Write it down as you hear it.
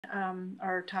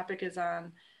Our topic is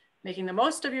on making the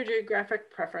most of your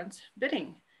geographic preference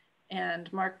bidding.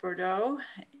 And Mark Bordeaux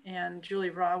and Julie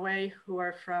Raway, who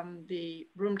are from the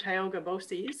Broome Tioga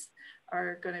BOCES,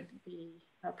 are going to be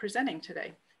presenting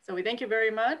today. So we thank you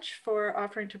very much for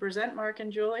offering to present, Mark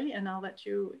and Julie, and I'll let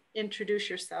you introduce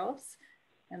yourselves.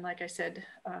 And like I said,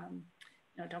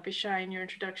 don't be shy in your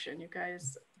introduction. You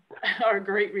guys are a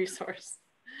great resource.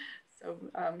 So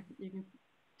you can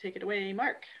take it away,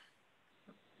 Mark.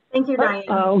 Thank you, Diane.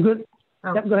 Good.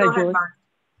 Oh, yep, go ahead, Julie. Mark.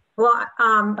 Well,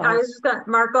 I was just going to,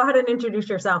 Mark, go ahead and introduce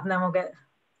yourself and then we'll get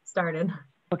started.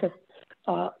 Okay.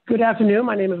 Good afternoon.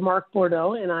 My name is Mark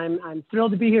Bordeaux and I'm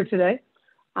thrilled to be here today.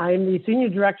 I'm the Senior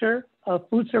Director of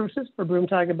Food Services for Broome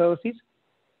Tioga BOCES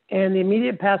and the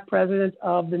immediate past president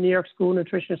of the New York School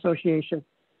Nutrition Association.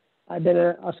 I've been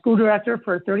a school director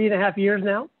for 30.5 years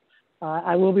now.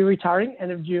 I will be retiring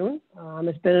end of June.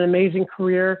 It's been an amazing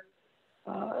career.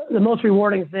 The most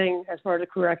rewarding thing as far as a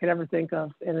career I could ever think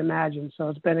of and imagine. So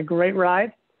it's been a great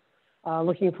ride.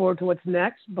 Looking forward to what's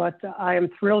next, but I am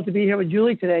thrilled to be here with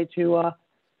Julie today to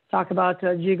talk about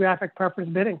geographic preference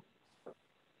bidding.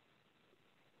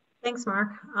 Thanks, Mark.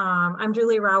 I'm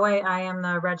Julie Raway. I am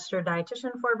the registered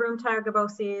dietitian for Broome Tioga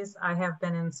BOCES. I have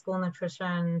been in school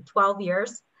nutrition 12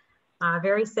 years.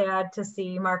 Very sad to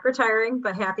see Mark retiring,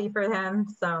 but happy for him.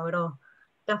 So it'll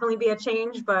definitely be a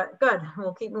change, but good.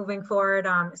 We'll keep moving forward,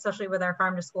 especially with our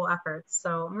farm to school efforts.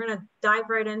 So I'm going to dive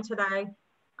right in today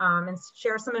and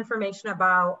share some information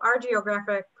about our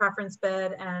geographic preference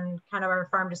bid and kind of our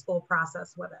farm to school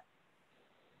process with it.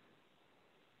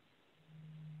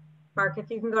 Mark, if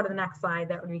you can go to the next slide,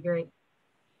 that would be great.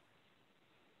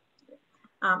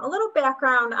 A little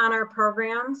background on our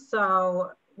program.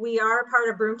 So we are part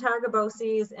of Broome Tioga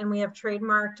BOCES and we have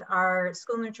trademarked our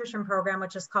school nutrition program,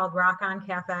 which is called Rock On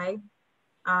Cafe.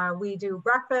 We do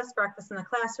breakfast in the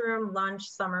classroom, lunch,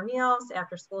 summer meals,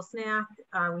 after school snack.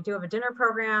 We do have a dinner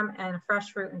program and a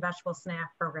fresh fruit and vegetable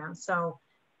snack program. So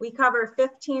we cover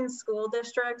 15 school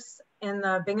districts in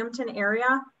the Binghamton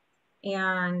area.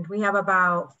 And we have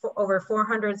about over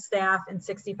 400 staff and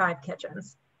 65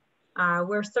 kitchens.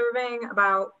 We're serving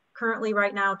about currently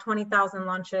right now 20,000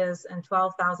 lunches and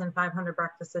 12,500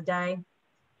 breakfasts a day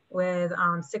with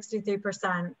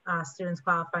 63% students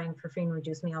qualifying for free and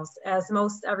reduced meals. As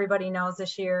most everybody knows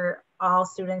this year, all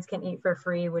students can eat for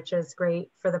free, which is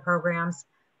great for the programs.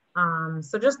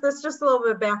 So just a little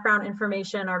bit of background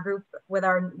information. Our group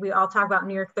we all talk about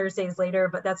New York Thursdays later,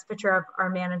 but that's a picture of our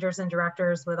managers and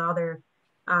directors with all their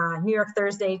New York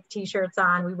Thursday t-shirts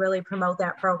on. We really promote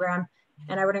that program.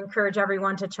 And I would encourage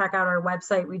everyone to check out our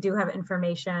website. We do have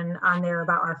information on there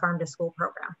about our farm to school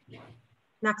program.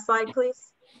 Next slide,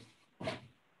 please.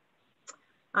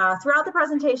 Throughout the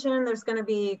presentation, there's going to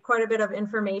be quite a bit of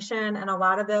information, and a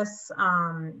lot of this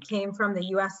came from the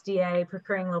USDA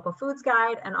Procuring Local Foods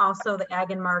Guide and also the Ag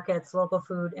and Markets Local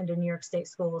Food into New York State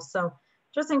Schools. So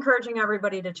just encouraging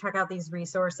everybody to check out these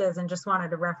resources and just wanted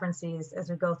to reference these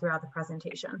as we go throughout the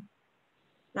presentation.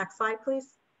 Next slide,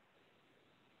 please.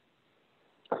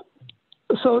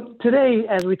 So today,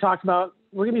 as we talked about,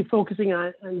 we're going to be focusing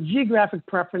on geographic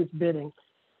preference bidding.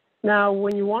 Now,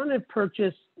 when you want to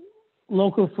purchase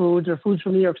local foods or foods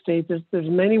from New York State, there's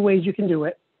many ways you can do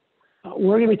it.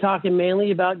 We're going to be talking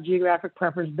mainly about geographic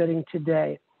preference bidding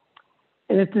today.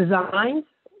 And it's designed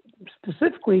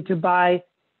specifically to buy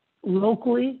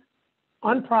locally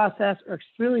unprocessed or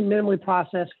extremely minimally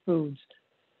processed foods.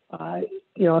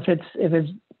 If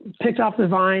it's picked off the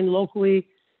vine locally,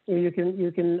 you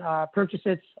can purchase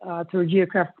it through a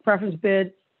geographic preference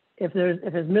bid. If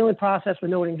it's minimally processed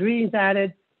with no ingredients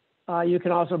added, you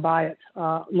can also buy it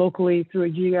locally through a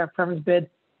geographic preference bid.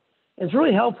 It's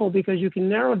really helpful because you can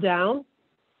narrow down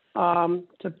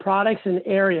to products and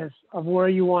areas of where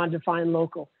you want to define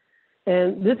local.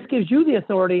 And this gives you the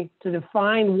authority to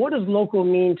define what does local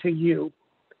mean to you.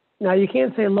 Now, you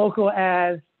can't say local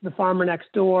as the farmer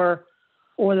next door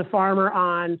or the farmer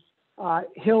on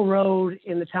Hill Road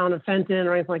in the town of Fenton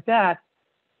or anything like that.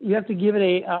 You have to give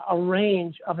it a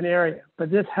range of an area.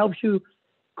 But this helps you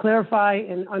clarify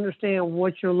and understand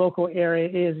what your local area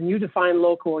is, and you define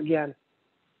local again.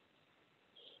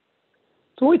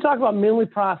 So when we talk about minimally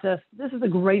processed, this is a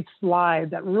great slide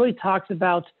that really talks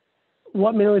about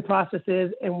what minimally processed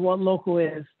is and what local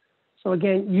is. So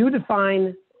again, you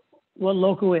define what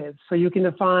local is. So you can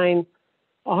define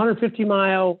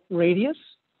 150-mile radius.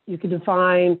 You can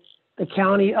define the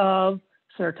county of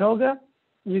Saratoga.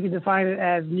 You can define it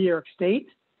as New York State.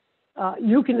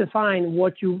 You can define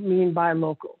what you mean by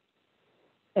local.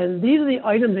 And these are the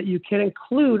items that you can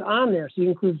include on there. So you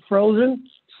include frozen,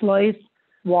 sliced,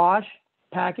 washed,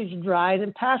 packaged, dried,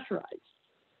 and pasteurized.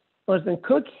 but it's been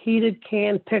cooked, heated,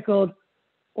 canned, pickled,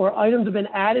 or items have been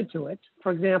added to it.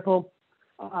 For example,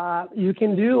 you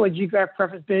can do a geographic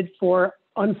preference bid for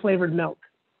unflavored milk.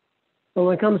 But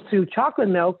when it comes to chocolate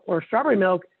milk or strawberry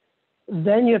milk,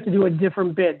 then you have to do a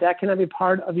different bid. That cannot be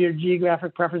part of your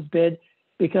geographic preference bid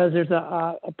because there's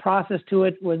a process to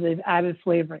it where they've added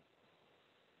flavoring.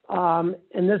 And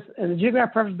the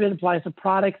geographic preference bid applies to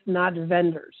products, not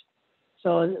vendors.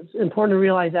 So it's important to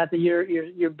realize that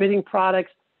you're bidding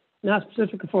products not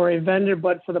specifically for a vendor,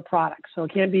 but for the product. So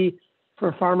it can't be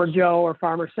for Farmer Joe or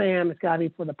Farmer Sam. It's got to be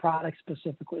for the product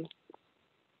specifically.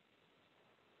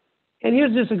 And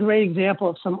here's just a great example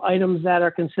of some items that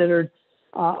are considered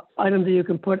items that you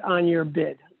can put on your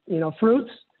bid.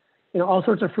 Fruits, all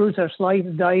sorts of fruits are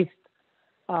sliced, diced,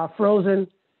 frozen,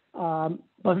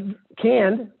 but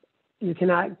canned, you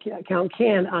cannot count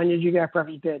canned on your geographic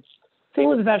preference bids. Same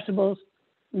with vegetables.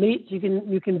 Meats, you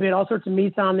can bid all sorts of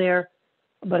meats on there.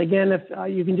 But again, if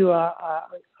you can do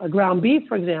a ground beef,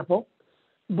 for example,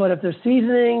 but if there's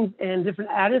seasonings and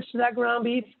different additives to that ground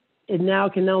beef, it now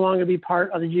can no longer be part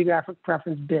of the geographic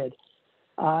preference bid.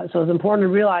 So it's important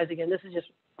to realize, again, this is just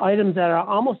items that are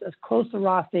almost as close to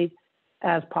raw state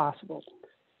as possible.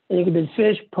 And you can bid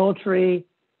fish, poultry,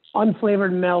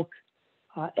 unflavored milk,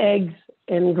 eggs,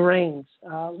 and grains.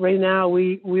 Right now,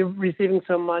 we're receiving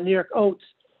some New York oats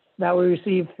that we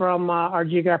received from our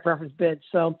geographic preference bid.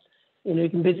 So, you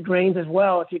can bid grains as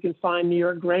well if you can find New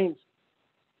York grains.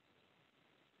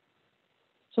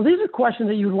 So these are questions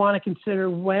that you would want to consider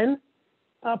when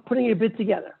putting your bid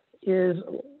together. Is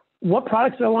what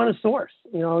products do I want to source?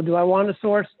 Do I want to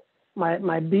source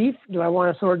my beef? Do I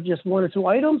want to source just one or two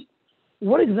items?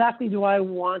 What exactly do I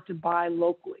want to buy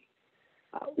locally?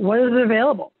 What is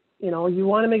available? You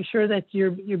want to make sure that your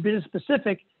bid is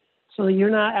specific so that you're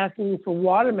not asking for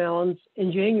watermelons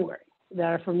in January that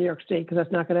are from New York State, because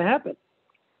that's not going to happen.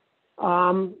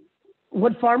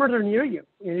 What farmers are near you?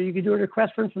 You could do a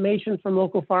request for information from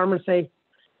local farmers, say,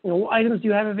 what items do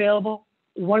you have available?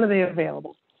 When are they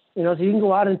available? So you can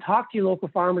go out and talk to your local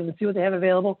farmers and see what they have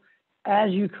available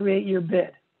as you create your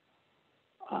bid.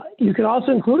 You can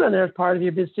also include on there as part of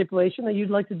your bid stipulation that you'd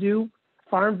like to do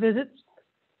farm visits,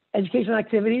 educational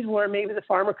activities where maybe the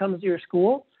farmer comes to your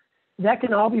school. That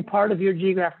can all be part of your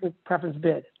geographic preference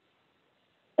bid.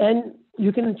 And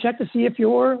you can check to see if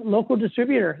your local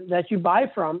distributor that you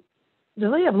buy from, do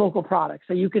they have local products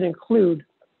that you can include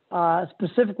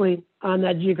specifically on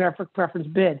that geographic preference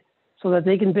bid so that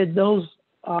they can bid those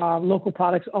local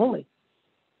products only.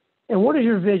 And what is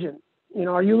your vision?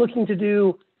 Are you looking to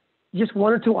do just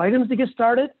one or two items to get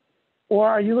started? Or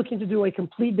are you looking to do a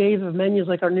complete days of menus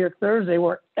like our New York Thursday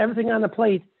where everything on the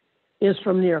plate is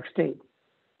from New York State?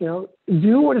 Do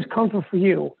what is comfortable for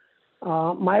you.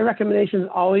 My recommendation is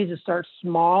always to start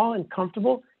small and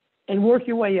comfortable and work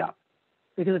your way up.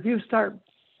 Because if you start,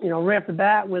 right off the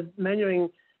bat with menuing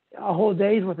a whole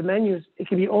day's worth of menus, it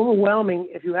can be overwhelming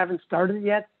if you haven't started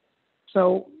yet.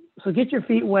 So get your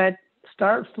feet wet,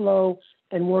 start slow,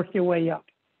 and work your way up.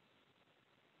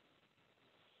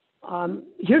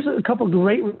 Here's a couple of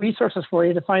great resources for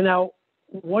you to find out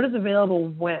what is available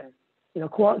when.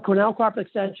 Cornell Cooperative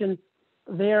Extension,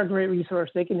 they're a great resource.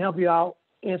 They can help you out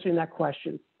answering that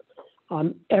question.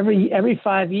 Every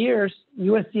 5 years,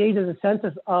 USDA does a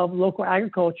census of local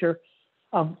agriculture,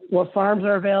 of what farms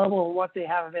are available and what they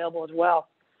have available as well.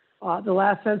 The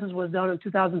last census was done in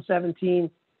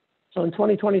 2017. So in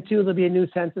 2022, there'll be a new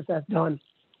census that's done.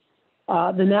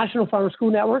 The National Farmer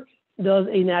School Network does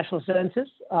a national census.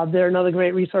 They're another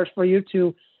great resource for you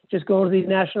to just go to the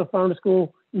National Farmer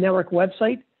School Network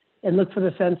website and look for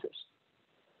the census.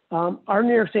 Our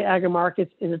New York State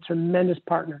Agri-Markets is a tremendous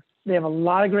partner. They have a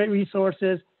lot of great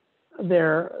resources.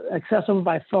 They're accessible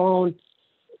by phone,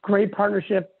 great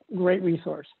partnership, great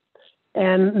resource.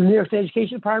 And the New York State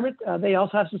Education Department, they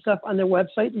also have some stuff on their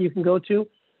website that you can go to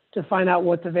find out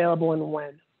what's available and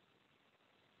when.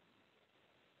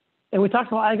 And we talked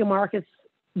about Agri-Markets.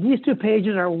 These two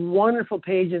pages are wonderful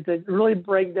pages that really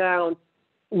break down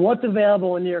what's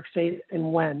available in New York State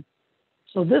and when.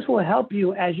 So this will help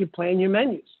you as you plan your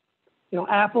menus.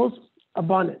 Apples,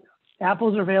 abundant.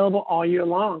 Apples are available all year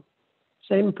long.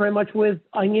 Same pretty much with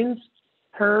onions,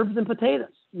 herbs, and potatoes.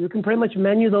 You can pretty much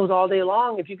menu those all day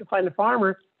long. If you can find a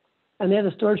farmer and they have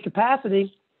the storage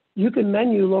capacity, you can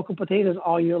menu local potatoes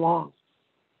all year long.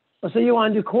 Let's say you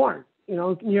want to do corn.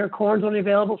 Your corn's only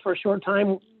available for a short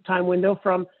time window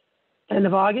from end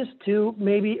of August to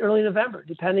maybe early November,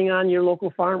 depending on your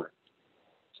local farmer.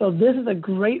 So this is a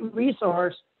great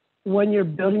resource when you're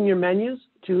building your menus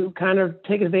to kind of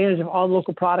take advantage of all the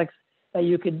local products that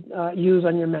you could use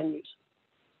on your menus.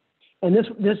 And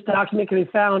this document can be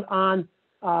found on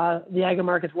the Ag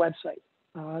Markets website.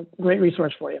 Great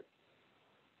resource for you.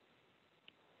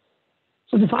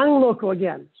 So defining local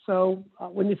again. So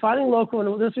when defining local,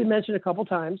 and this we mentioned a couple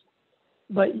times,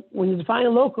 but when you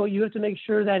define local, you have to make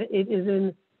sure that it is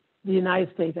in the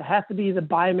United States. It has to be the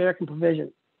Buy American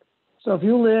provision. So if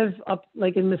you live up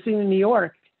like in Messina, New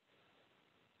York,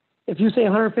 if you say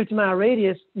 150-mile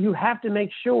radius, you have to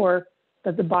make sure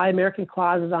that the Buy American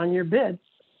clause is on your bid,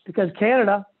 because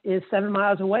Canada is 7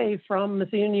 miles away from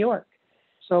Messina, New York.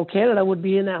 So Canada would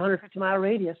be in that 150-mile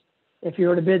radius if you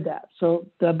were to bid that. So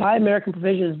the Buy American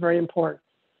provision is very important.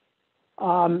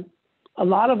 A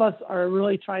lot of us are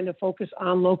really trying to focus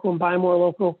on local and buy more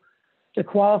local to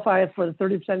qualify for the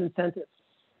 30% incentive.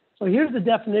 So here's the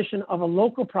definition of a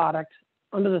local product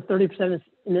under the 30%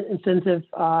 incentive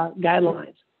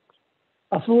guidelines.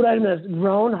 A food item that is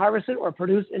grown, harvested, or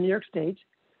produced in New York State.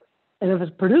 And if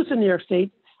it's produced in New York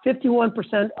State,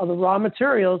 51% of the raw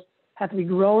materials have to be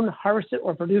grown, harvested,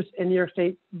 or produced in New York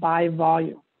State by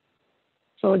volume.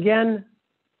 So again,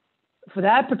 for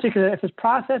that particular, if it's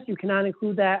processed, you cannot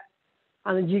include that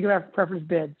on the geographic preference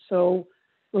bid. So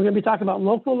we're going to be talking about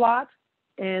local lot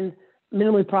and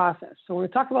minimally processed. So when we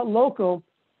talk about local,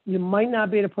 you might not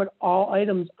be able to put all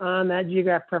items on that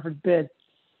geographic preference bid.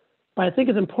 But I think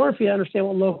it's important for you to understand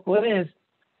what local is,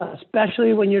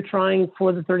 especially when you're trying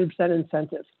for the 30%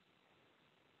 incentive.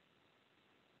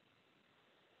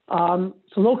 So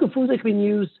local foods that can be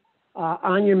used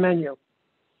on your menu.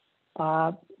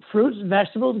 Fruits,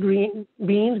 vegetables,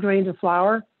 beans, grains, and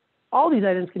flour. All these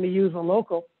items can be used on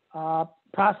local.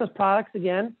 Processed products,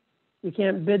 again, you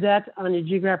can't bid that on your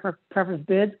geographic preference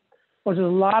bid. But there's a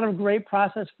lot of great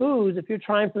processed foods, if you're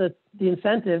trying for the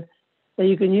incentive, that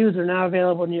you can use are now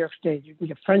available in New York State. You can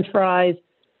get French fries,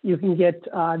 you can get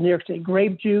New York State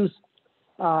grape juice,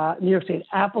 New York State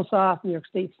applesauce, New York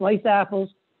State sliced apples.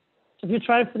 So if you're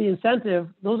trying for the incentive,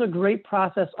 those are great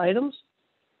processed items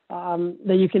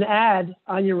that you can add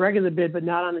on your regular bid, but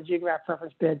not on the geographic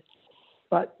preference bid.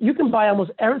 But you can buy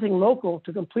almost everything local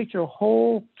to complete your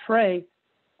whole tray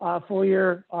for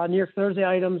your New York Thursday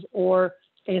items or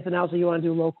anything else that you want to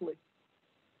do locally.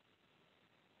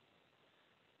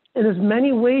 And there's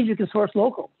many ways you can source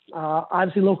local.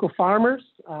 Obviously, local farmers.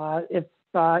 If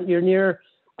you're near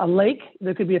a lake,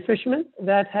 there could be a fisherman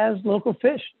that has local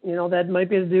fish, that might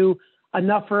be able to do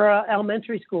enough for an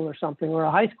elementary school or something, or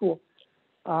a high school.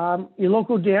 Your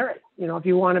local dairy. If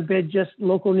you want to bid just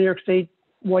local New York State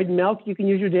white milk, you can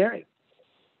use your dairy.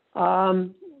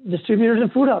 Distributors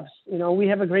and food hubs. We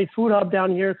have a great food hub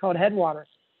down here called Headwaters.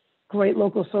 Great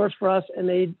local source for us, and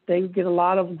they get a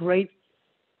lot of great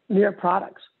New York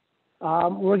products.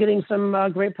 We're getting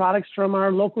some great products from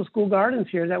our local school gardens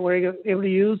here that we're able to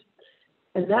use.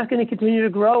 And that's going to continue to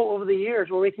grow over the years,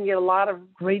 where we can get a lot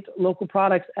of great local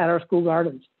products at our school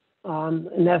gardens.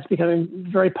 And that's becoming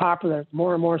very popular,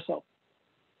 more and more so.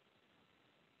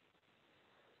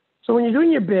 So when you're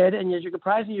doing your bid and as you're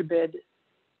comprising your bid,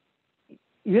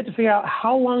 you have to figure out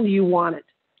how long do you want it.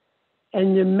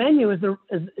 And the menu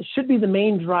should be the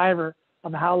main driver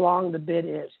of how long the bid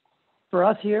is. For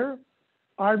us here,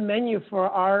 our menu for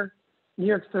our New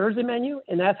York Thursday menu,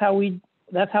 and that's how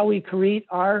we create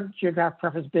our geographic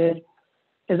preference bid,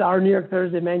 is our New York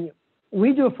Thursday menu.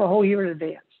 We do it for a whole year in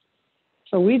advance.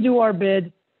 So we do our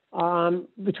bid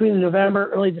between the November,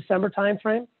 early December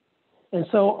timeframe. And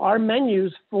so our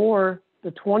menus for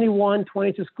the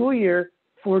 21-22 school year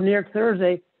for New York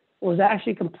Thursday was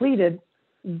actually completed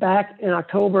back in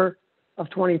October of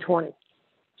 2020.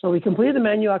 So we completed the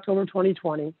menu October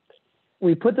 2020.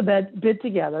 We put the bid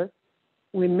together,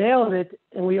 we mailed it,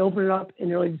 and we opened it up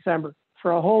in early December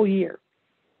for a whole year.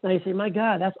 Now you say, my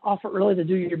God, that's awful early to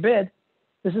do your bid.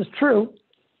 This is true,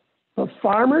 but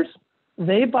farmers,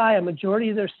 they buy a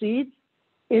majority of their seeds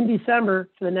in December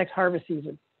for the next harvest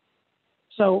season.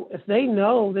 So if they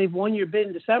know they've won your bid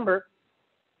in December,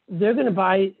 they're going to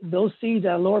buy those seeds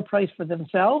at a lower price for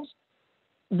themselves.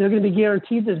 They're going to be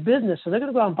guaranteed this business. So they're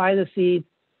going to go out and buy the seed,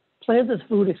 plant this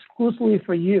food exclusively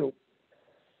for you.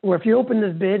 Or if you open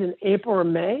this bid in April or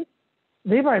May,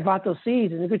 they've already bought those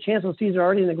seeds, and a good chance those seeds are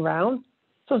already in the ground.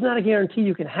 So it's not a guarantee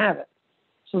you can have it.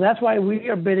 So that's why we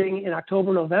are bidding in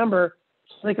October, November,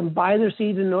 so they can buy their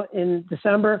seeds in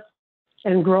December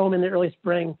and grow them in the early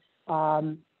spring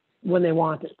when they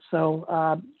want it.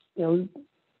 So,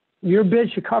 your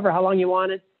bid should cover how long you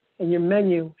want it, and your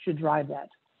menu should drive that.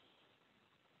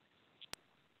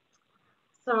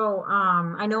 So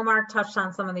I know Mark touched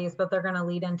on some of these, but they're going to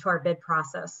lead into our bid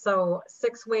process. So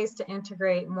 6 ways to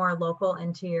integrate more local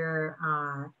into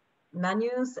your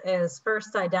menus is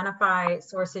first, identify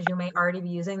sources you may already be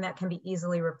using that can be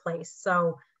easily replaced.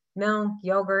 So milk,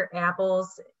 yogurt,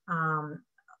 apples,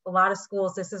 a lot of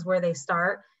schools, this is where they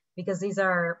start because these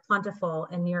are plentiful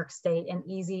in New York State and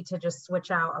easy to just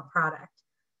switch out a product.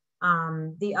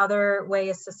 The other way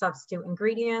is to substitute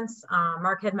ingredients.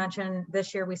 Mark had mentioned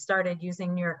this year we started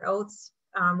using New York oats.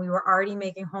 We were already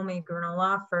making homemade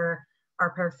granola for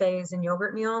our parfaits and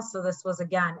yogurt meals. So this was,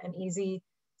 again, an easy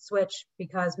switch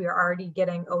because we are already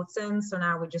getting oats in. So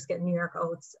now we just get New York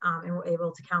oats and we're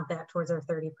able to count that towards our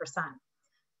 30%.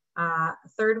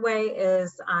 Third way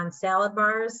is on salad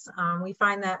bars. We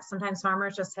find that sometimes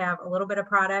farmers just have a little bit of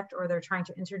product or they're trying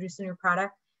to introduce a new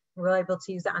product. We're able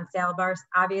to use it on salad bars.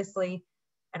 Obviously,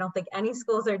 I don't think any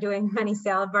schools are doing many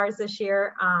salad bars this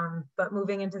year, but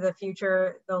moving into the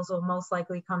future, those will most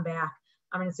likely come back.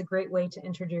 I mean, it's a great way to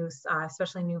introduce,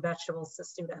 especially new vegetables to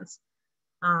students.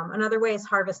 Another way is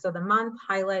harvest of the month,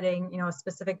 highlighting, you know, a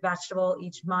specific vegetable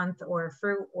each month or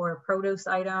fruit or produce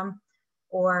item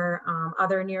or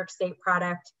other New York State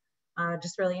product,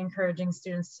 just really encouraging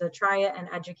students to try it and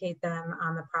educate them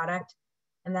on the product.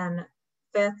 And then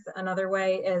fifth, another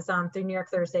way is through New York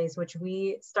Thursdays, which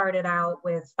we started out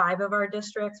with 5 of our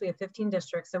districts. We have 15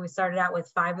 districts. So we started out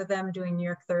with 5 of them doing New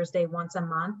York Thursday once a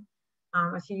month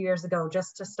a few years ago,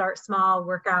 just to start small,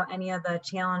 work out any of the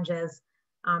challenges.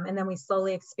 And then we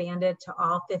slowly expanded to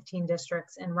all 15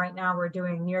 districts. And right now we're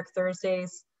doing New York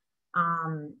Thursdays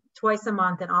twice a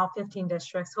month in all 15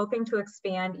 districts, hoping to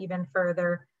expand even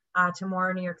further to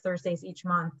more New York Thursdays each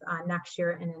month next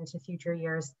year and into future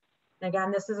years. And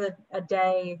again, this is a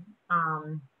day,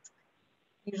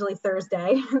 usually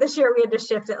Thursday. This year we had to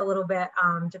shift it a little bit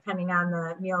depending on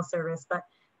the meal service, but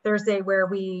Thursday where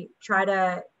we try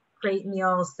to create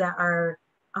meals that are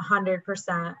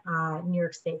 100% New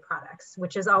York State products,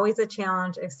 which is always a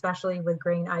challenge, especially with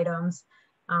grain items.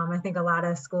 I think a lot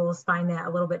of schools find that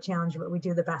a little bit challenging, but we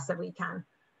do the best that we can.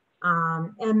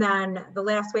 And then the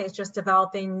last way is just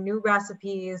developing new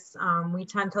recipes. We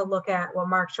tend to look at what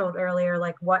Mark showed earlier,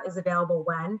 like what is available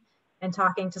when, and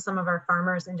talking to some of our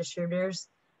farmers and distributors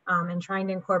and trying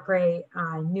to incorporate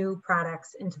new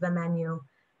products into the menu,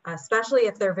 especially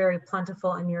if they're very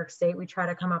plentiful in New York State. We try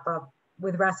to come up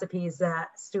with recipes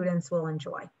that students will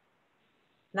enjoy.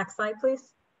 Next slide, please.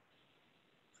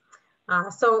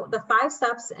 So the 5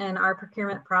 steps in our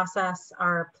procurement process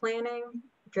are planning,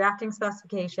 drafting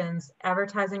specifications,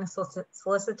 advertising a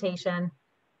solicitation,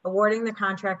 awarding the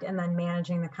contract, and then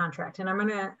managing the contract. And I'm going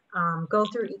to go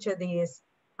through each of these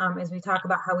as we talk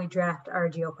about how we draft our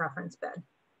geo-preference bid.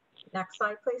 Next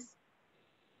slide, please.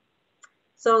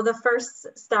 So the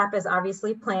first step is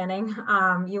obviously planning.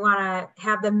 You want to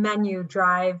have the menu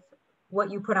drive what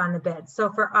you put on the bid. So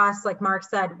for us, like Mark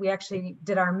said, we actually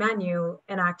did our menu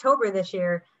in October this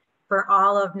year for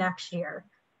all of next year,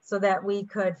 so that we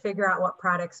could figure out what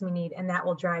products we need, and that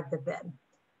will drive the bid.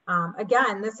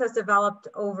 Again, this has developed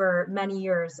over many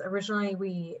years. Originally,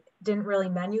 we didn't really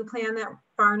menu plan that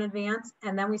far in advance,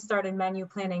 and then we started menu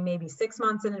planning maybe 6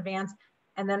 months in advance.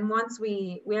 And then once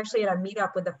we actually had a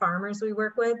meetup with the farmers we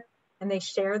work with, and they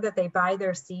shared that they buy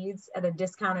their seeds at a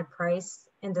discounted price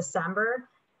in December.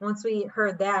 Once we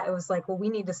heard that, it was like, well, we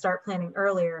need to start planning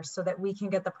earlier so that we can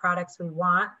get the products we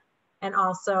want. And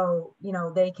also, you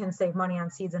know, they can save money on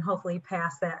seeds and hopefully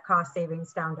pass that cost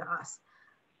savings down to us.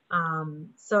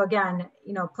 So again,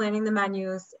 you know, planning the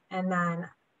menus, and then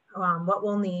what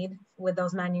we'll need with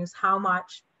those menus, how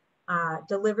much,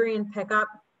 delivery and pickup.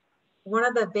 One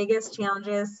of the biggest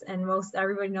challenges, and most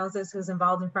everybody knows this who's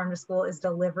involved in farm to school, is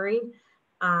delivery,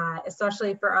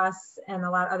 especially for us and a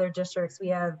lot of other districts. We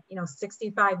have, you know,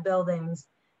 65 buildings,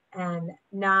 and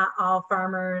not all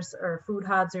farmers or food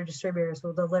hubs or distributors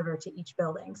will deliver to each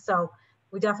building. So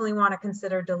we definitely want to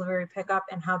consider delivery pickup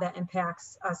and how that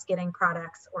impacts us getting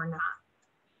products or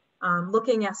not.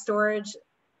 Looking at storage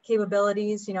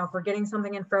capabilities, you know, if we're getting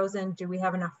something in frozen, do we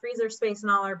have enough freezer space in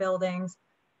all our buildings?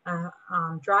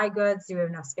 Dry goods, do we have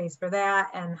enough space for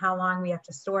that? And how long we have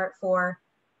to store it for?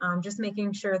 Just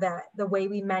making sure that the way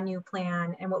we menu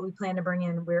plan and what we plan to bring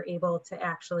in, we're able to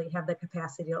actually have the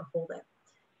capacity to hold it.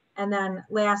 And then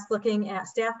last, looking at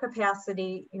staff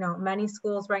capacity, you know, many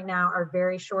schools right now are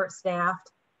very short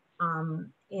staffed,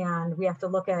 and we have to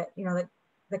look at, you know,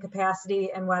 the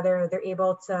capacity and whether they're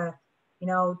able to, you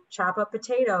know, chop up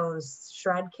potatoes,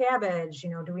 shred cabbage, you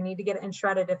know, do we need to get it in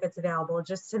shredded if it's available,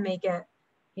 just to make it,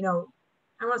 you know,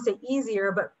 I don't want to say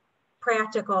easier, but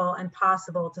practical and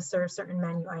possible to serve certain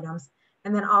menu items.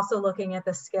 And then also looking at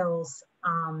the skills.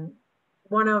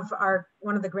 One of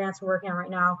the grants we're working on right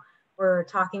now, we're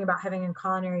talking about having a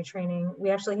culinary training.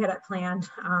 We actually had it planned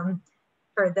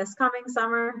for this coming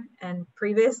summer and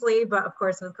previously, but of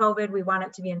course with COVID, we want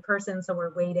it to be in person. So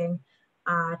we're waiting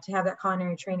to have that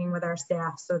culinary training with our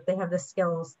staff so that they have the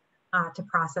skills to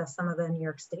process some of the New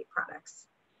York State products.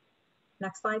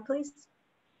 Next slide, please.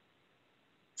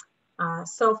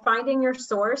 So finding your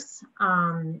source,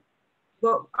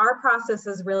 well, our process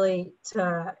is really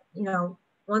to,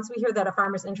 once we hear that a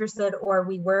farmer's interested, or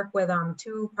we work with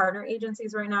 2 partner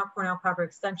agencies right now, Cornell Proper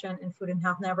Extension and Food and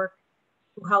Health Network,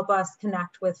 who help us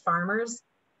connect with farmers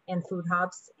and food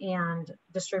hubs and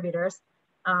distributors.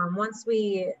 Once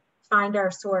we find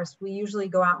our source, we usually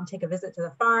go out and take a visit to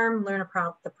the farm, learn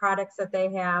about the products that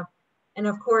they have. And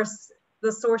of course,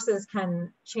 the sources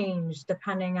can change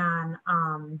depending on,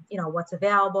 what's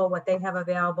available, what they have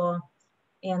available,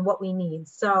 and what we need.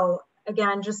 So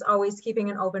again, just always keeping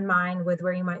an open mind with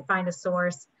where you might find a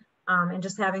source, and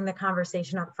just having the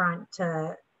conversation up front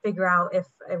to figure out if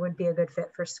it would be a good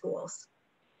fit for schools.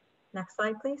 Next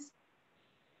slide, please.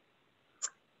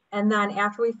 And then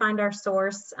after we find our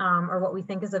source, or what we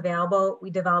think is available, we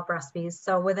develop recipes.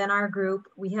 So within our group,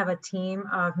 we have a team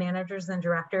of managers and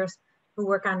directors who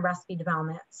work on recipe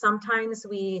development. Sometimes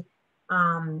we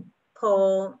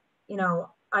pull,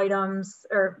 items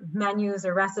or menus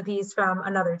or recipes from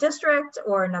another district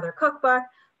or another cookbook,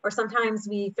 or sometimes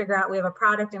we figure out we have a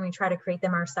product and we try to create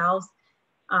them ourselves.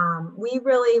 We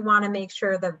really want to make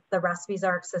sure that the recipes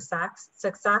are a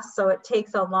success, so it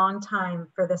takes a long time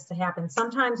for this to happen.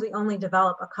 Sometimes we only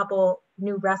develop a couple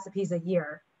new recipes a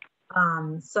year.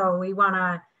 So we want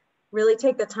to really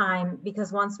take the time,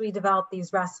 because once we develop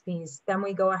these recipes, then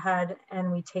we go ahead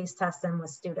and we taste test them with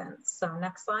students. So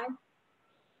next slide.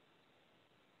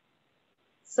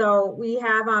 So we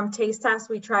have taste tests.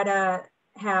 We try to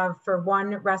have for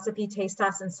one recipe taste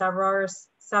test in several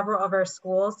of our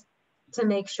schools to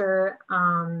make sure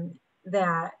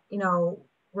that,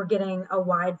 we're getting a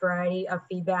wide variety of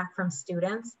feedback from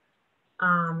students.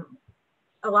 A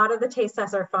lot of the taste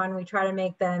tests are fun. We try to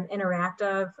make them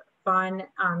interactive, fun.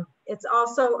 It's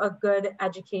also a good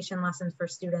education lesson for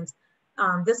students.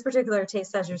 This particular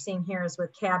taste test you're seeing here is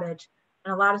with cabbage.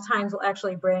 And a lot of times we'll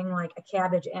actually bring like a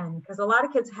cabbage in, because a lot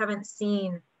of kids haven't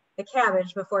seen the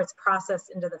cabbage before it's processed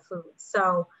into the food.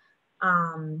 So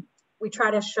we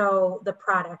try to show the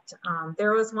product.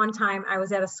 There was one time I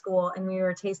was at a school and we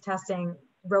were taste testing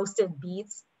roasted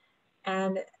beets,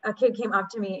 and a kid came up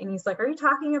to me and he's like, "Are you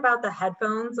talking about the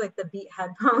headphones, like the beet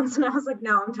headphones?" And I was like,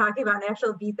 "No, I'm talking about an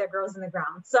actual beet that grows in the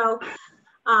ground." So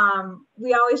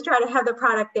we always try to have the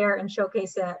product there and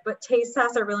showcase it, but taste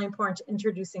tests are really important to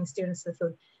introducing students to the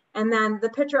food. And then the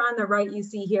picture on the right you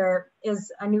see here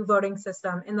is a new voting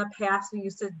system. In the past, we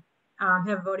used to have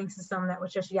a voting system that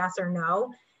was just yes or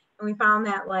no. And we found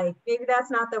that maybe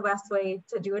that's not the best way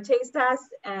to do a taste test.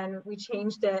 And we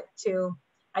changed it to,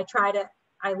 I tried it,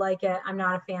 I like it, I'm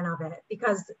not a fan of it,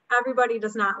 because everybody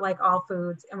does not like all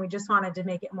foods. And we just wanted to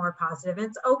make it more positive. And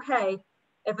it's okay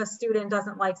if a student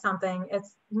doesn't like something.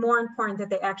 It's more important that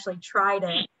they actually tried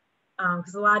it,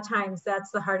 because a lot of times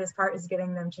that's the hardest part, is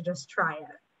getting them to just try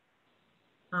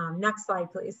it. Next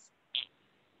slide, please.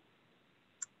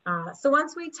 So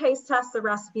once we taste test the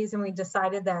recipes and we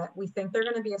decided that we think they're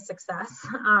going to be a success,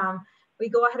 we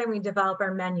go ahead and we develop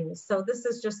our menus. So this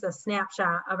is just a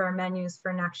snapshot of our menus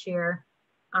for next year.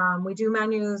 We do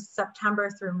menus September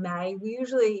through May. We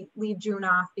usually leave June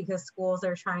off because schools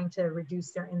are trying to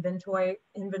reduce their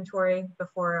inventory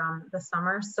before the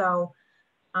summer. So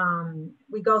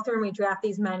we go through and we draft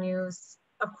these menus.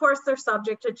 Of course, they're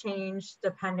subject to change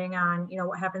depending on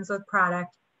what happens with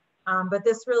product. But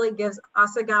this really gives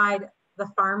us a guide, the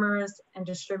farmers and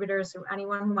distributors, or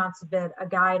anyone who wants to bid, a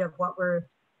guide of what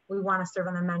we want to serve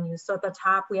on the menu. So at the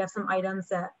top, we have some items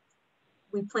that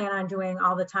we plan on doing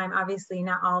all the time. Obviously,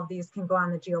 not all of these can go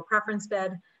on the geo preference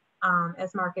bid,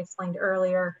 as Mark explained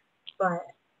earlier. But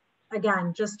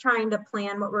again, just trying to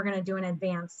plan what we're going to do in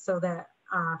advance so that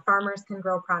farmers can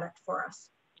grow product for us.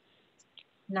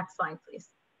 Next slide, please.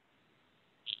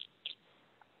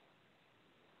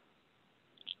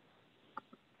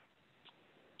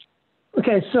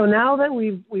 Okay, so now that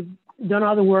we've done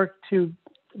all the work to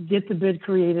get the bid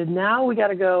created, now we got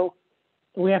to go.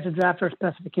 We have to draft our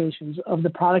specifications of the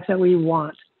products that we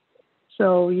want.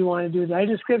 So you want to do the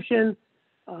item description.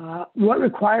 What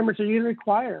requirements are you going to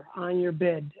require on your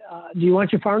bid? Do you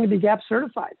want your farm to be GAP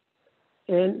certified?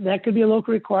 And that could be a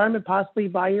local requirement, possibly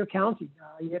by your county.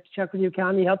 You have to check with your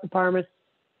county health department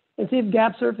and see if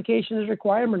GAP certification is a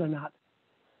requirement or not.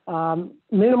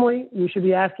 Minimally, you should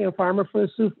be asking a farmer for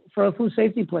a food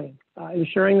safety plan,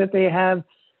 ensuring that they have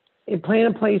a plan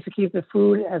in place to keep the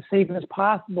food as safe as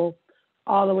possible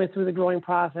all the way through the growing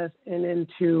process and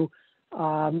into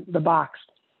the box.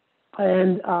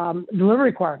 And delivery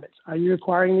requirements. Are you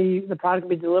requiring the product to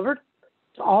be delivered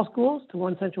to all schools, to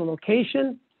one central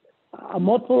location,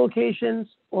 multiple locations?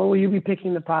 or will you be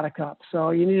picking the product up? So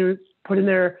you need to put in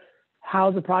there how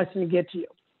the product's going to get to you.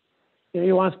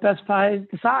 You want to specify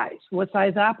the size. What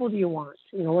size apple do you want?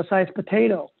 What size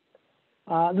potato?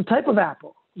 The type of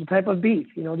apple, the type of beef.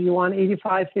 Do you want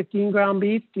 85 15-ground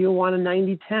beef? Do you want a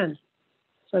 90-10?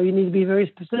 So you need to be very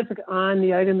specific on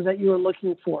the items that you are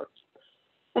looking for.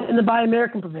 And the Buy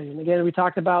American provision, again, we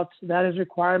talked about that as a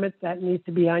requirement that needs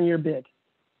to be on your bid.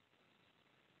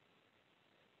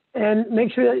 And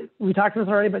make sure that, we talked about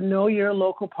this already, but know your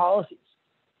local policies.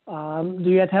 Do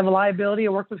you have to have a liability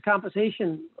or workers'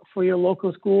 compensation for your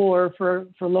local school or for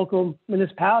local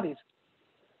municipalities?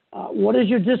 What is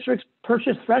your district's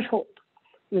purchase threshold?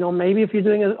 Maybe if you're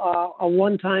doing a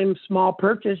one-time small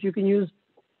purchase, you can use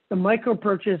the micro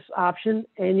purchase option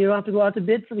and you don't have to go out to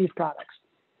bid for these products.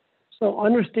 So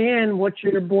understand what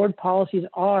your board policies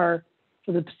are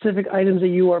for the specific items that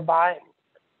you are buying.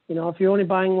 If you're only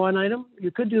buying one item,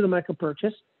 you could do the micro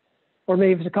purchase, or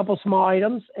maybe if it's a couple small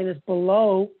items and it's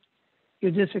below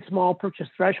your district small purchase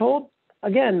threshold,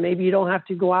 again, maybe you don't have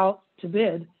to go out to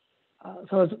bid.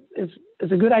 So it's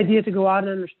a good idea to go out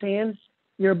and understand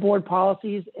your board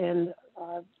policies, and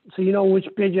so you know which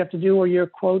bid you have to do, or your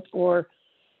quote or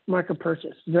micro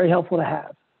purchase. Very helpful to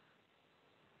have.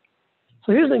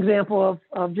 So here's an example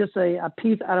of just a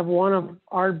piece out of one of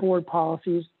our board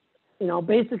policies.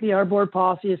 Basically our board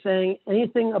policy is saying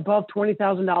anything above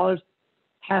 $20,000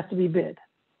 has to be bid.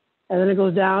 And then it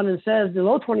goes down and says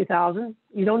below $20,000,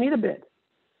 you don't need a bid.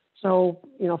 So,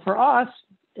 for us,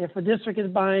 if a district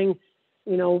is buying,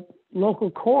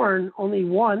 local corn only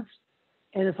once,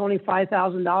 and it's only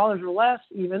 $5,000 or less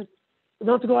even, we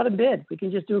don't have to go out and bid. We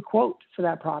can just do a quote for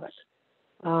that product.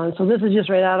 So this is just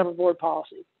right out of a board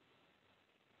policy.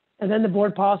 And then the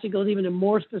board policy goes even into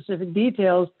more specific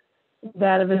details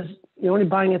that if you're only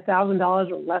buying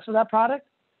 $1,000 or less of that product,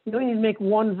 you don't need to make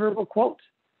one verbal quote.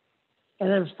 And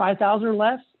then if it's $5,000 or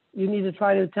less, you need to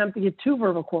try to attempt to get 2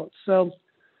 verbal quotes. So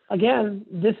again,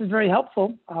 this is very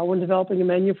helpful when developing a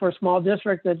menu for a small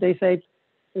district, that they say,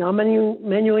 I'm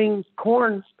menuing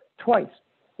corn twice.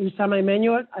 Each time I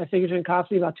menu it, I figure it's going to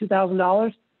cost me about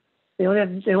 $2,000. They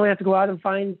only have to go out and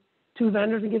find 2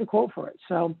 vendors and get a quote for it.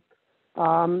 So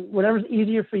whatever's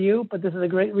easier for you, but this is a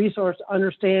great resource to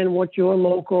understand what your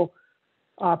local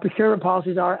procurement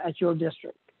policies are at your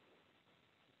district.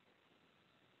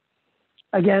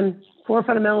 Again, 4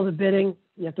 fundamentals of bidding.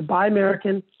 You have to buy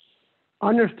American,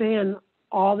 understand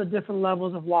all the different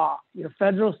levels of law, your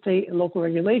federal, state, and local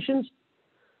regulations,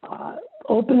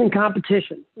 open in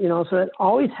competition, so it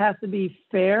always has to be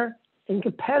fair and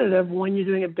competitive when you're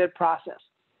doing a bid process.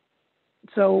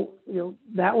 So,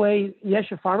 that way, yes,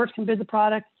 your farmers can bid the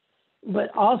product, but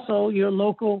also your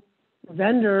local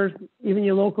vendors, even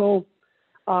your local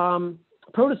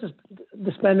produce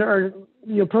dispenser or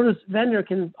your produce vendor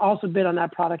can also bid on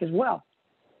that product as well.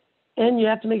 And you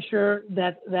have to make sure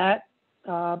that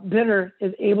bidder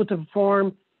is able to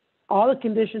perform all the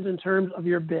conditions in terms of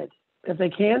your bid. If they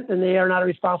can't, then they are not a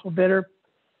responsible bidder,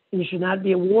 and you should not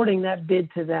be awarding that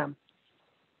bid to them.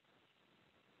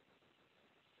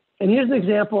 And here's an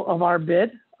example of our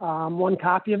bid, one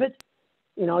copy of it.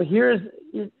 Here's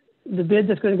the bid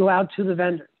that's going to go out to the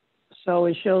vendor. So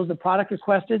it shows the product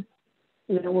requested.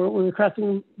 We're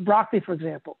requesting broccoli, for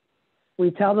example.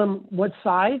 We tell them what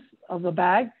size of the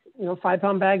bag,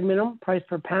 5-pound bag minimum, price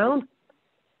per pound.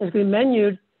 It's going to be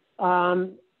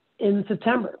menued in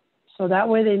September. So that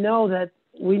way they know that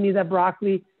we need that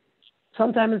broccoli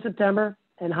sometime in September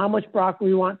and how much broccoli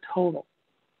we want total.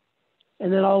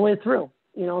 And then all the way through,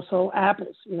 so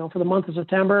apples, for the month of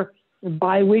September,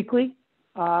 bi-weekly,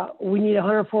 we need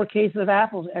 104 cases of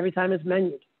apples every time it's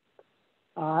menued,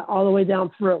 all the way down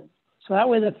through. So that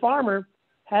way the farmer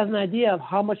has an idea of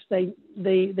how much they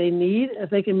need, if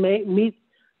they can meet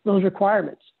those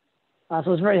requirements.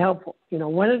 So it's very helpful.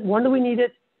 When do we need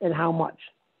it and how much?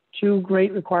 2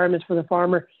 great requirements for the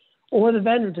farmer or the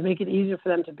vendor to make it easier for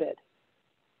them to bid.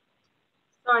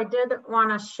 So I did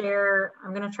want to share,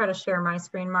 I'm going to try to share my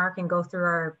screen, Mark, and go through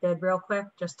our bid real quick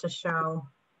just to show.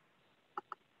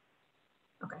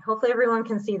 Okay, hopefully everyone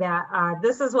can see that.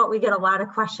 This is what we get a lot of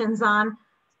questions on,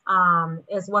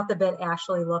 is what the bid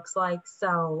actually looks like.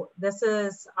 So this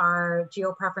is our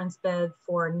geo preference bid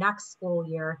for next school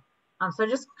year. So I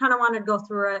just kind of wanted to go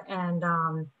through it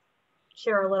and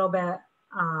share a little bit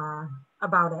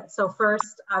about it. So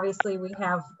first, obviously we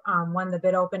have when the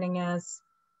bid opening is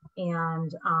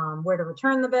and where to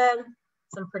return the bid,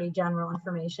 some pretty general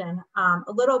information. A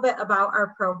little bit about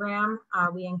our program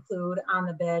we include on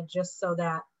the bid just so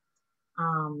that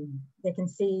they can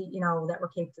see, that we're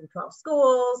K through 12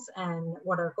 schools and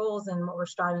what our goals and what we're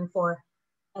striving for.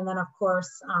 And then of course,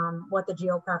 what the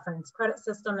geo-preference credit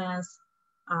system is.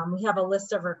 We have a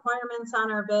list of requirements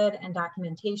on our bid and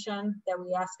documentation that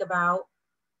we ask about.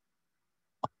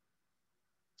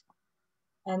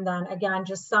 And then again,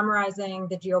 just summarizing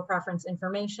the geo-preference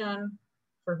information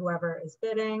for whoever is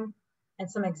bidding and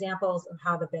some examples of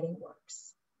how the bidding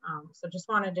works. So just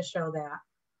wanted to show that.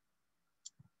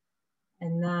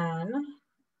 And then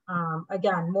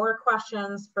again, more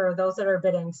questions for those that are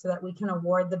bidding so that we can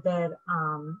award the bid,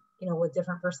 you know, with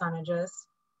different percentages.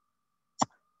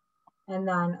 And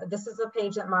then this is a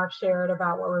page that Mark shared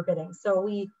about what we're bidding. So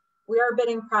we are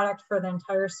bidding product for the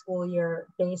entire school year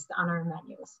based on our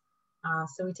menus.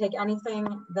 So we take anything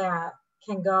that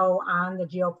can go on the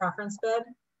geo preference bid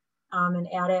and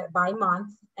add it by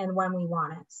month and when we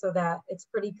want it, so that it's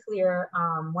pretty clear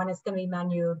when it's going to be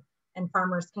menued and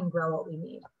farmers can grow what we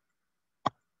need.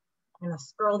 I'm going to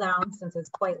scroll down since it's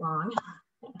quite long.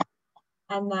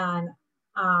 And then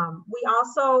we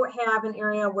also have an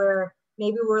area where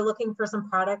maybe we're looking for some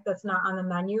product that's not on the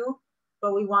menu,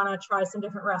 but we want to try some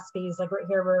different recipes. Like right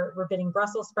here, we're bidding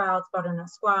Brussels sprouts, butternut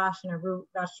squash, and a root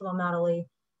vegetable medley,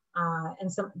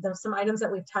 and some items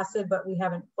that we've tested, but we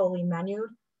haven't fully menued.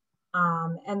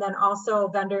 And then also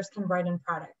vendors can write in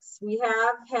products. We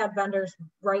have had vendors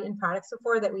write in products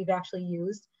before that we've actually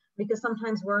used, because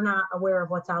sometimes we're not aware of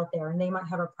what's out there and they might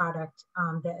have a product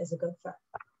that is a good fit.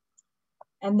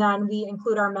 And then we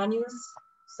include our menus,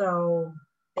 so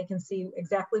they can see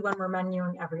exactly when we're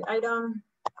menuing every item.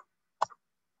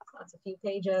 That's a few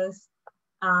pages.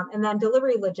 And then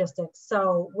delivery logistics.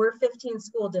 So we're 15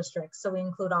 school districts, so we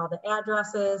include all the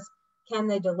addresses. Can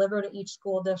they deliver to each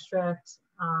school district?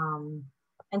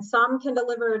 And some can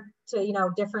deliver to, you know,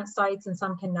 different sites and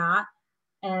some cannot.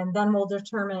 And then we'll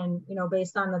determine, you know,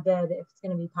 based on the bid, if it's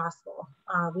going to be possible.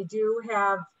 We do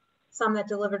have some that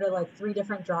deliver to like 3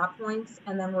 different drop points,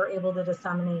 and then we're able to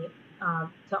disseminate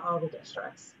to all the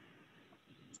districts.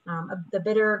 The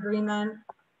bidder agreement,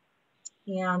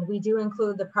 and we do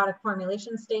include the product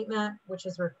formulation statement, which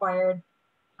is required,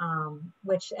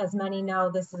 which, as many know,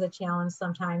 this is a challenge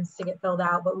sometimes to get filled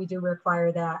out, but we do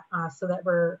require that so that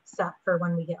we're set for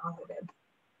when we get audited.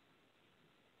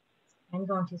 I'm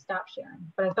going to stop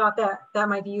sharing, but I thought that that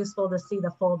might be useful to see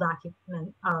the full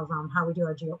document of how we do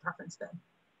our geo preference bid.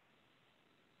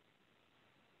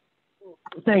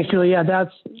 Thanks, Julie. Yeah,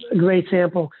 that's a great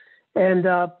sample. And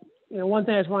you know, one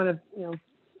thing I just want to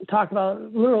talk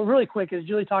about really quick is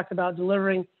Julie talked about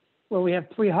delivering where we have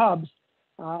 3 hubs.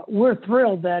 We're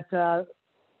thrilled that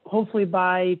hopefully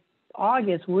by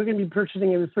August we're going to be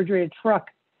purchasing a refrigerated truck,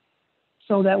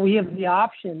 so that we have the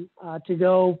option to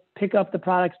go pick up the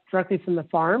products directly from the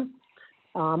farm,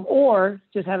 or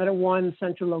just have it at one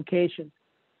central location.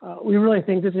 We really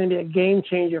think this is going to be a game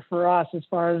changer for us as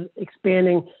far as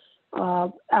expanding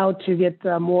out to get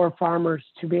more farmers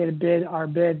to be able to bid our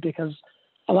bid, because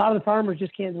a lot of the farmers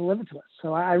just can't deliver to us.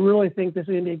 So I really think this is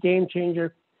going to be a game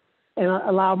changer and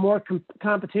allow more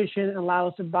competition and allow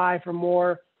us to buy from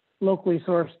more locally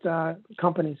sourced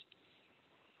companies.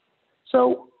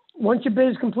 So once your bid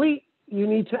is complete, you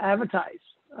need to advertise.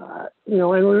 You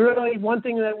know, and we really, one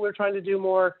thing that we're trying to do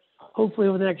more, hopefully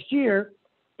over the next year,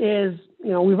 is,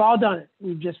 you know, we've all done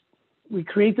it. We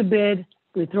create the bid,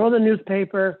 we throw the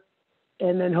newspaper,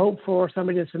 and then hope for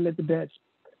somebody to submit the bids.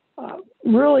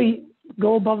 Really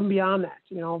go above and beyond that.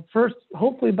 You know, first,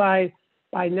 hopefully by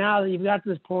now that you've got to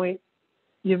this point,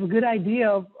 you have a good idea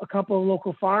of a couple of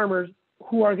local farmers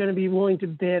who are going to be willing to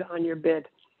bid on your bid.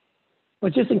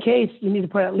 But just in case, you need to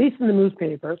put at least in the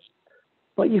newspapers,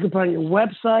 but you can put on your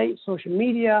website, social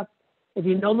media. If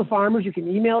you know the farmers, you can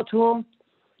email it to them.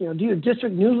 You know, do your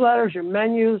district newsletters, your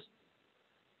menus,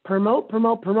 promote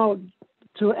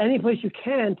to any place you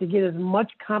can to get as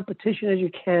much competition as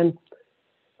you can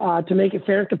to make it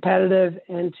fair and competitive,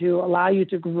 and to allow you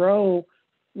to grow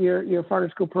your farm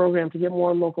to school program to get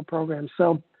more local programs.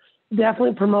 So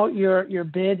definitely promote your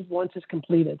bid once it's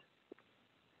completed.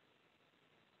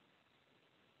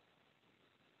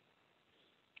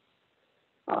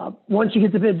 Once you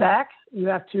get the bid back, you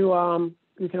have to,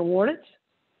 you can award it.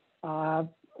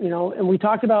 You know, and we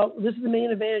talked about, this is the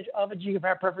main advantage of a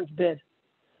geographic preference bid.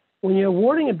 When you're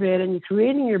awarding a bid and you're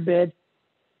creating your bid,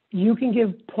 you can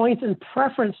give points and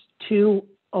preference to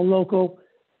a local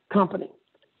company.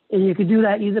 And you can do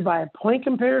that either by a point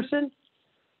comparison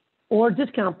or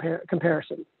discount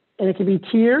comparison. And it can be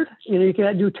tiered. You know, you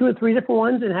can do 2 or 3 different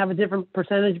ones and have a different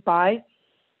percentage by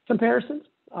comparisons.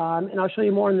 And I'll show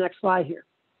you more in the next slide here.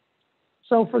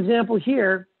 So for example,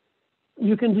 here,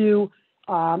 you can do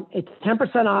it's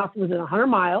 10% off within 100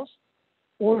 miles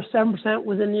or 7%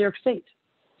 within New York State.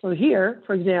 So here,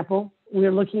 for example,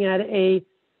 we're looking at a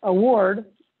award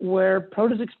where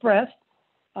Produce Express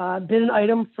bid an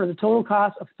item for the total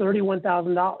cost of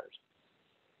 $31,000.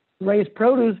 Raised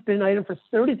Produce bid an item for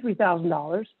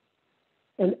 $33,000,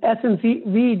 and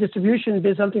S&V Distribution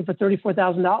bid something for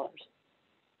 $34,000.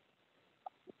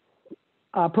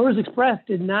 Produce Express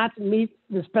did not meet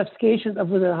the specifications of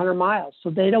within 100 miles, so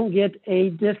they don't get a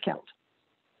discount.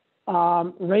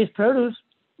 Raised Produce,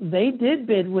 they did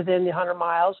bid within the 100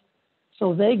 miles,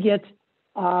 so they get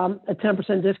a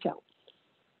 10% discount.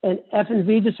 And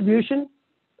F&V Distribution,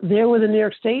 they're within New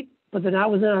York State, but they're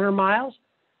not within 100 miles,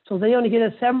 so they only get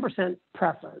a 7%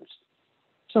 preference.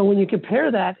 So when you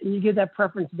compare that and you get that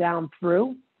preference down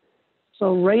through,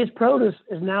 so Raised Produce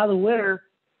is now the winner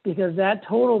because that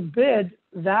total bid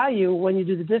value when you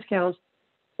do the discounts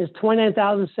is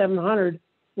 $29,700,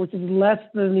 which is less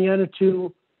than the other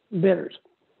two bidders.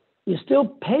 You're still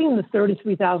paying the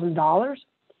 $33,000,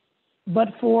 but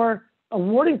for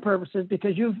awarding purposes,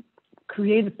 because you've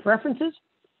created preferences,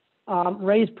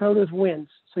 Raised Produce wins.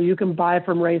 So you can buy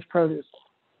from Raised Produce.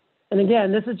 And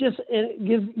again, this is just, it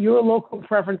gives your local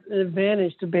preference an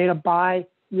advantage to be able to buy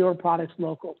your products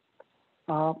local.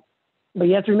 But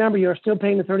you have to remember, you're still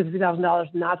paying the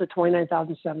 $33,000, not the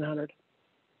 $29,700.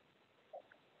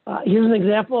 Here's an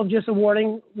example of just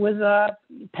awarding with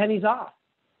pennies off.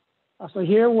 So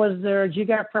here was their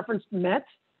geographic preference met.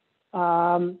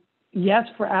 Yes,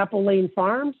 for Apple Lane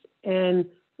Farms, and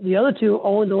the other two,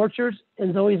 Owens Orchards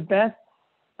and Zoe's Best,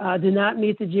 did not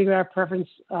meet the geographic preference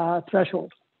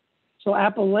threshold. So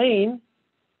Apple Lane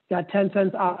got 10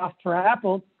 cents off per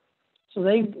apple, so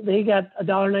they got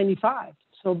 $1.95.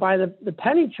 So by the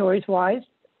penny choice wise,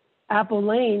 Apple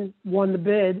Lane won the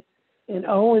bid, and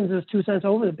Owens is 2 cents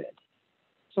over the bid.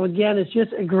 So again, it's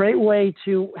just a great way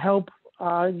to help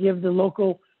give the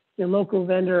local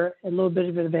vendor a little bit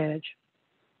of an advantage.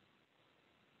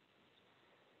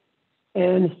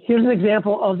 And here's an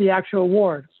example of the actual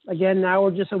award. Again, now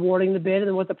we're just awarding the bid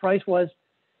and what the price was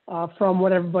from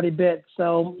what everybody bid.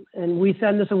 So, and we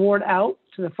send this award out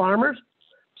to the farmers,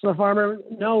 so the farmer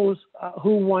knows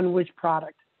who won which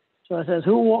product. So it says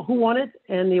who won it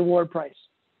and the award price.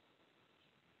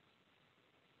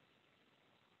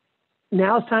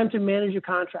 Now it's time to manage your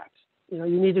contracts. You know,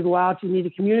 you need to go out, you need to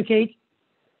communicate,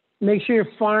 make sure your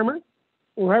farmer,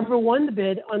 whoever won the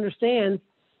bid, understands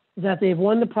that they've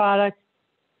won the product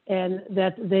and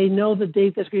that they know the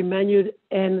date that's going to be menued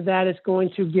and that it's going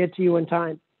to get to you in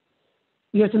time.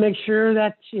 You have to make sure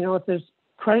that, you know, if there's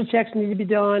credit checks need to be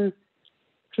done,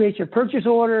 create your purchase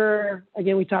order.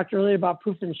 Again, we talked earlier about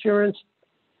proof of insurance.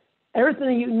 Everything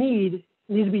that you need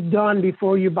needs to be done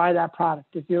before you buy that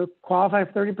product. If you're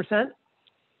qualified for 30%,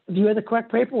 do you have the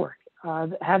correct paperwork?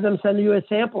 Have them send you a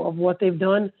sample of what they've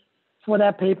done for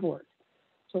that paperwork.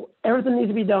 So everything needs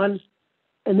to be done,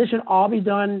 and this should all be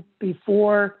done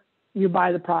before you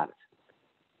buy the product.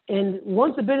 And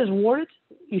once the bid is awarded,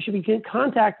 you should be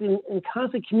contacting and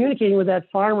constantly communicating with that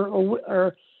farmer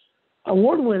or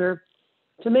award winner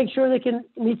to make sure they can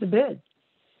meet the bid.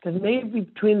 Because maybe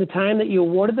between the time that you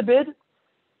awarded the bid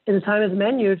and the time it's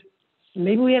menued,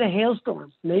 maybe we had a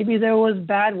hailstorm, maybe there was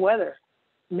bad weather,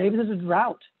 maybe there's a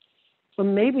drought. So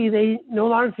maybe they no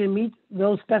longer can meet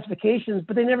those specifications,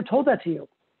 but they never told that to you.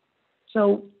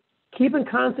 So keep in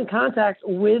constant contact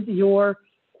with your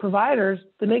providers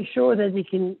to make sure that they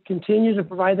can continue to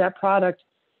provide that product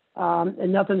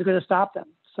and nothing's going to stop them.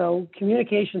 So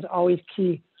communication is always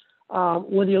key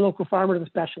with your local farmers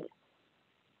especially.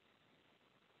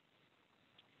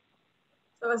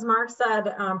 So as Mark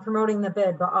said, promoting the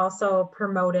bid, but also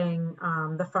promoting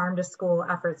the farm to school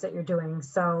efforts that you're doing.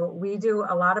 So we do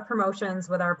a lot of promotions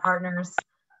with our partners.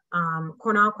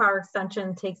 Cornell Choir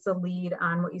Extension takes the lead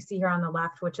on what you see here on the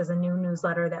left, which is a new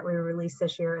newsletter that we released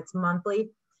this year. It's monthly.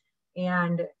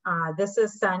 And this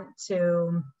is sent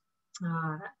to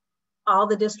all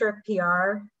the district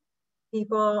PR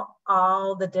people,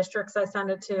 all the districts I send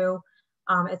it to.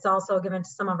 It's also given to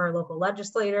some of our local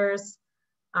legislators.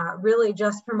 Really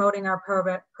just promoting our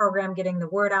program, getting the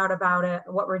word out about it,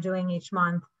 what we're doing each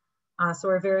month. So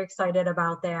we're very excited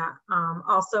about that.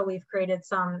 Also, we've created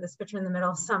this picture in the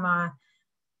middle, some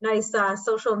nice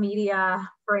social media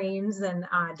frames and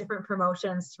different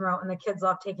promotions to promote, and the kids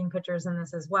love taking pictures in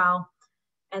this as well.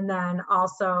 And then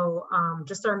also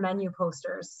just our menu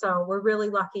posters. So we're really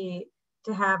lucky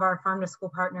to have our farm to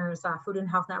school partners. Food and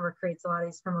Health Network creates a lot of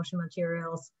these promotion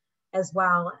materials as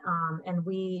well. And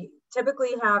we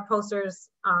typically have posters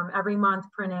every month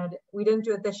printed. We didn't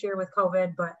do it this year with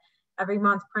COVID, but every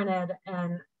month printed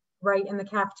and right in the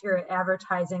cafeteria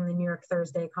advertising the New York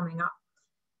Thursday coming up.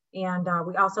 And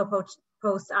we also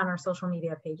post on our social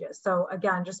media pages. So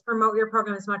again, just promote your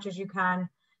program as much as you can.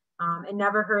 It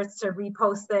never hurts to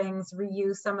repost things,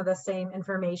 reuse some of the same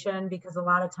information, because a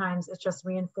lot of times it's just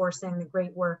reinforcing the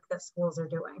great work that schools are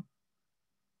doing.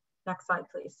 Next slide,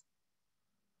 please.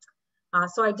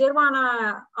 So I did want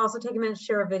to also take a minute to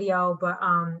share a video, but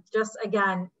just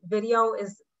again, video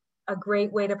is a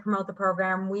great way to promote the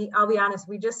program. I'll be honest,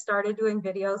 we just started doing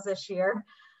videos this year.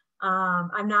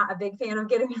 I'm not a big fan of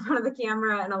getting in front of the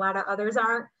camera, and a lot of others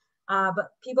aren't. But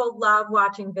people love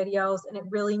watching videos, and it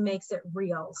really makes it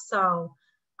real. So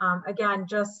again,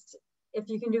 just if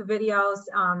you can do videos,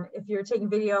 if you're taking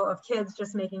video of kids,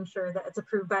 just making sure that it's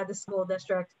approved by the school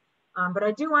district. But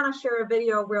I do want to share a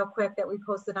video real quick that we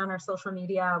posted on our social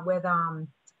media with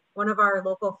one of our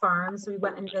local farms. We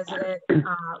went and visited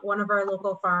one of our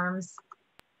local farms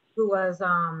who was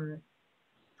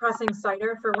pressing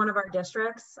cider for one of our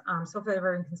districts. So hopefully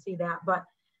everyone can see that. But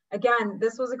again,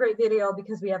 this was a great video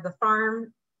because we have the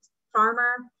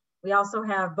farmer. We also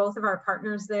have both of our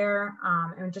partners there,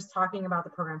 and just talking about the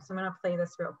program. So I'm going to play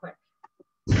this real quick.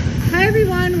 Hi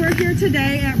everyone, we're here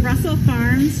today at Russell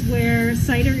Farms where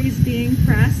cider is being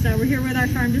pressed. We're here with our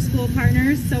farm to school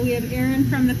partners. So we have Aaron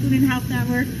from the Food and Health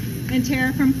Network, and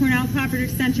Tara from Cornell Cooperative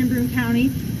Extension, Broome County,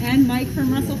 and Mike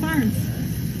from Russell Farms.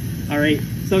 All right,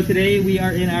 so today we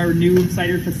are in our new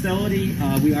cider facility.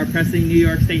 We are pressing New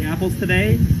York State apples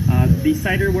today. The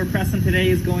cider we're pressing today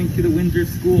is going to the Windsor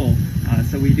School.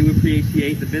 So we do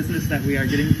appreciate the business that we are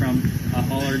getting from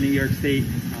all our New York State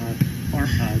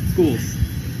schools.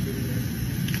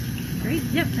 Great,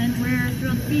 yep, and we're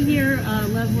thrilled to be here.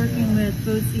 Love working with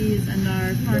BOCES and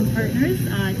our farm partners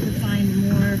to find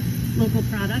more local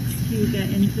products to get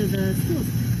into the schools.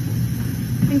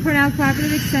 In Cornell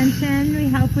Cooperative Extension, we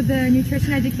help with the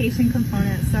nutrition education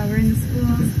component. So we're in the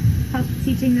schools, help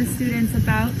teaching the students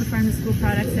about the farm to school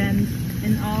products and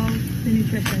all the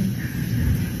nutrition.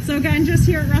 So again, just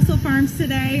here at Russell Farms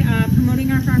today,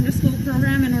 promoting our farm to school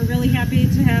program, and we're really happy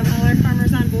to have all our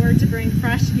farmers on board to bring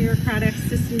fresh New York products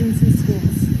to students in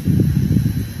schools.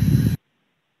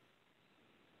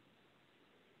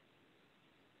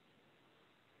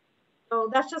 So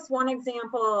that's just one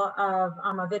example of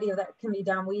a video that can be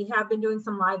done. We have been doing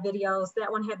some live videos.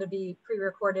 That one had to be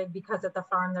pre-recorded because at the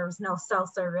farm there was no cell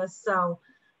service. So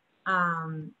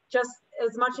just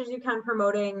as much as you can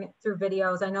promoting through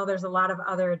videos. I know there's a lot of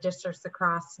other districts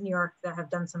across New York that have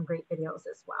done some great videos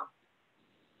as well.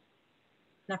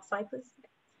 Next slide, please.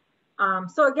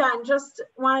 So again, just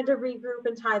wanted to regroup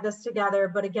and tie this together,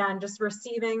 but again, just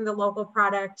receiving the local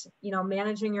product, you know,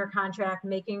 managing your contract,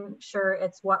 making sure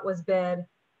it's what was bid,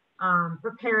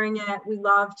 preparing it. We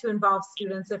love to involve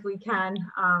students if we can.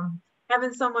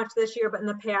 Haven't so much this year, but in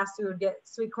the past we would get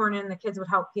sweet corn in, the kids would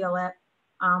help peel it,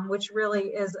 which really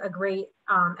is a great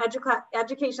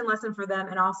education lesson for them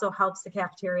and also helps the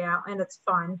cafeteria out, and it's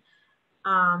fun.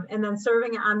 And then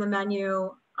serving it on the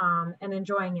menu and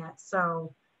enjoying it.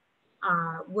 So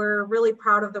we're really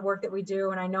proud of the work that we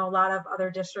do, and I know a lot of other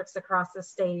districts across the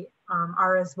state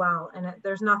are as well. And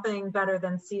there's nothing better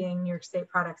than seeing New York State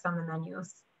products on the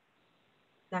menus.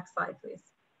 Next slide, please.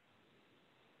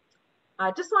 I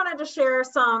just wanted to share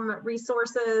some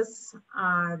resources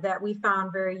that we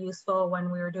found very useful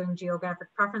when we were doing geographic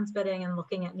preference bidding and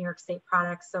looking at New York State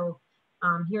products. So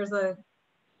here's a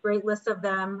great list of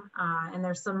them, and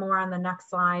there's some more on the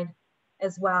next slide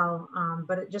as well.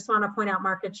 But I just want to point out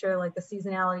market share, like the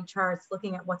seasonality charts,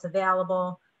 looking at what's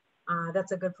available.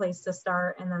 That's a good place to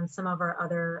start. And then some of our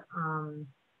other,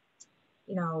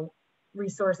 you know,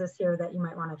 resources here that you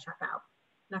might want to check out.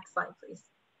 Next slide, please.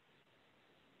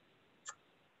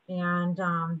 And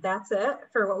that's it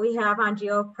for what we have on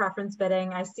geo preference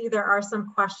bidding. I see there are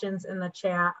some questions in the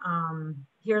chat.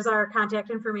 Here's our contact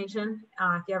information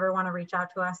if you ever want to reach out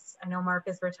to us. I know Mark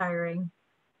is retiring,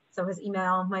 so his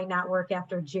email might not work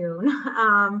after June,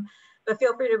 but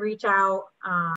feel free to reach out.